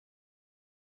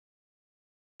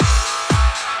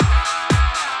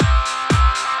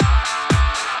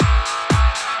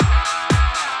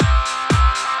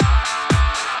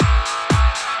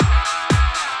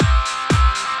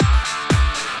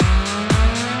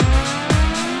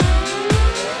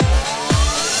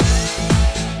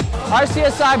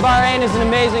RCSI Bahrain is an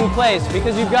amazing place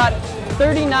because you've got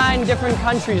 39 different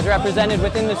countries represented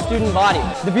within the student body.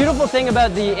 The beautiful thing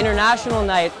about the international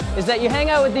night is that you hang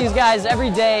out with these guys every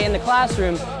day in the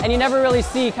classroom and you never really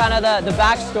see kind of the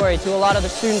backstory to a lot of the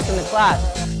students in the class.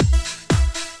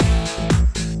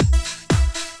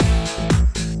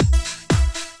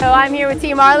 So I'm here with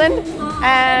Team Ireland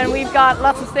and we've got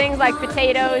lots of things like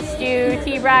potatoes, stew,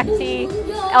 tea brack tea,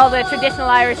 all the traditional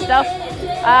Irish stuff.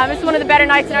 It's one of the better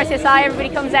nights in RCSI. Everybody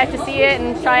comes out to see it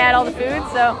and try out all the food,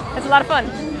 so it's a lot of fun.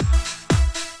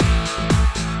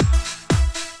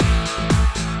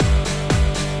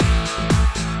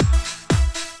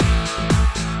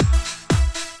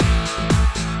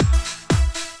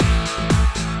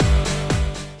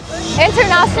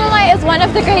 International Night is one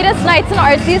of the greatest nights in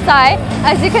RCSI.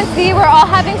 As you can see, we're all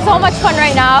having so much fun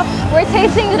right now. We're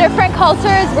tasting the different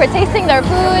cultures, we're tasting their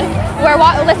food, we're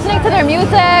listening to their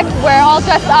music, we're all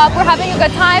dressed up, we're having a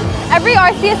good time. Every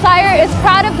RCSIer is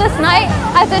proud of this night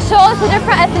as it shows the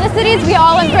different ethnicities we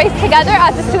all embrace together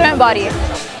as a student body.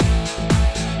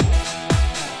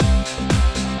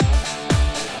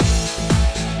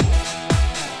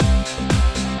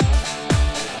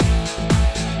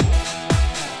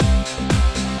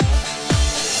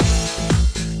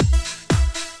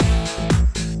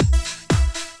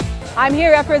 I'm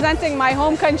here representing my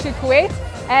home country, Kuwait,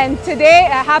 and today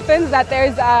it happens that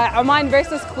there's Oman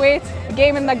versus Kuwait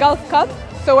game in the Gulf Cup.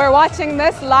 So we're watching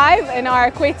this live in our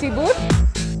Kuwaiti booth.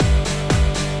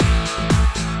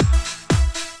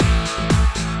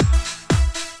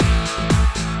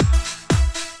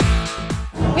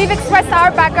 We've expressed our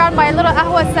background by a little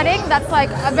ahwa setting that's like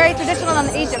very traditional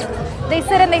in Egypt. They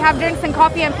sit and they have drinks and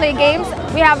coffee and play games.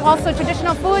 We have also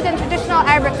traditional food and traditional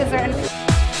Arabic dessert.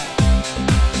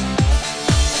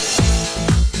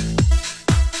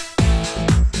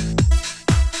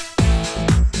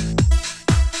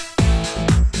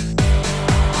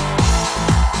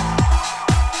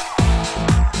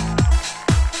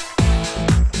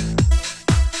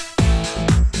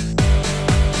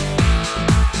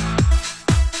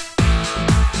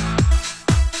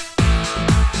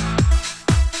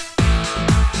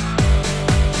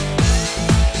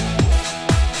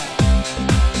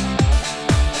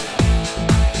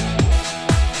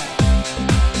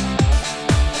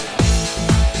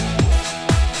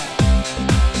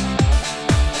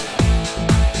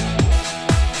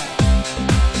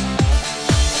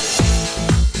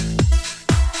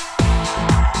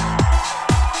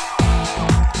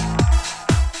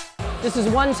 This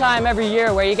is one time every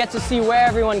year where you get to see where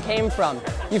everyone came from.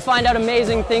 You find out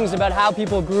amazing things about how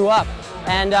people grew up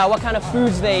and what kind of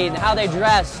foods they ate and how they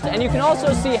dressed. And you can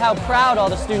also see how proud all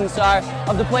the students are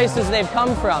of the places they've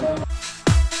come from.